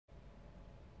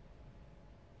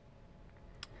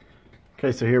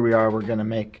Okay, so here we are. We're gonna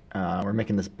make we're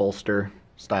making this bolster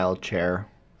style chair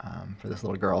for this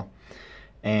little girl,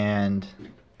 and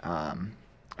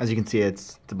as you can see,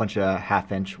 it's a bunch of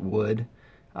 1/2-inch wood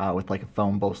with like a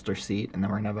foam bolster seat, and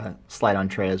then we're gonna have a slide-on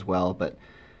tray as well. But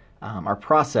our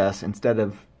process, instead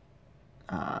of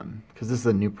because this is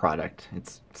a new product,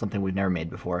 it's something we've never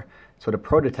made before. So to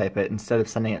prototype it, instead of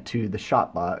sending it to the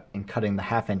shop lot and cutting the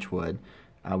 1/2-inch wood,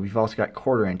 we've also got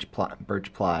 1/4-inch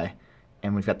birch ply,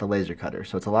 and we've got the laser cutter.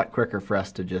 So it's a lot quicker for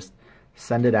us to just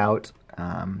send it out.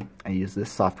 I use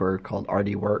this software called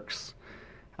RDWorks,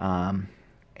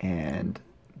 and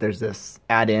there's this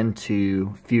add-in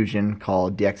to Fusion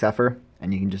called DXFer,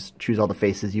 and you can just choose all the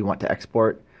faces you want to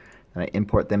export, and I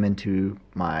import them into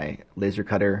my laser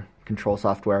cutter control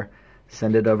software,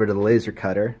 send it over to the laser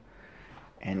cutter,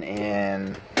 and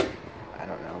in, I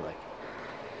don't know, like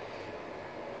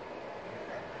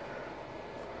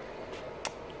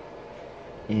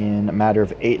in a matter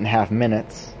of 8.5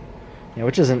 minutes,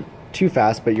 which isn't too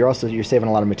fast, but you're saving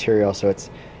a lot of material. So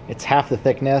it's half the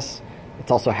thickness.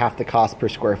 It's also half the cost per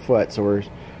square foot. So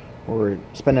we're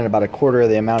spending about 1/4 of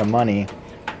the amount of money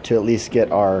to at least get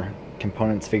our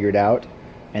components figured out.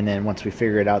 And then once we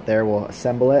figure it out there, we'll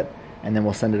assemble it, and then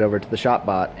we'll send it over to the shop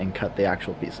bot and cut the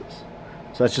actual pieces.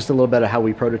 So that's just a little bit of how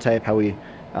we prototype, how we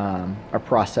our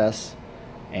process,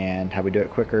 and how we do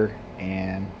it quicker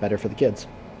and better for the kids.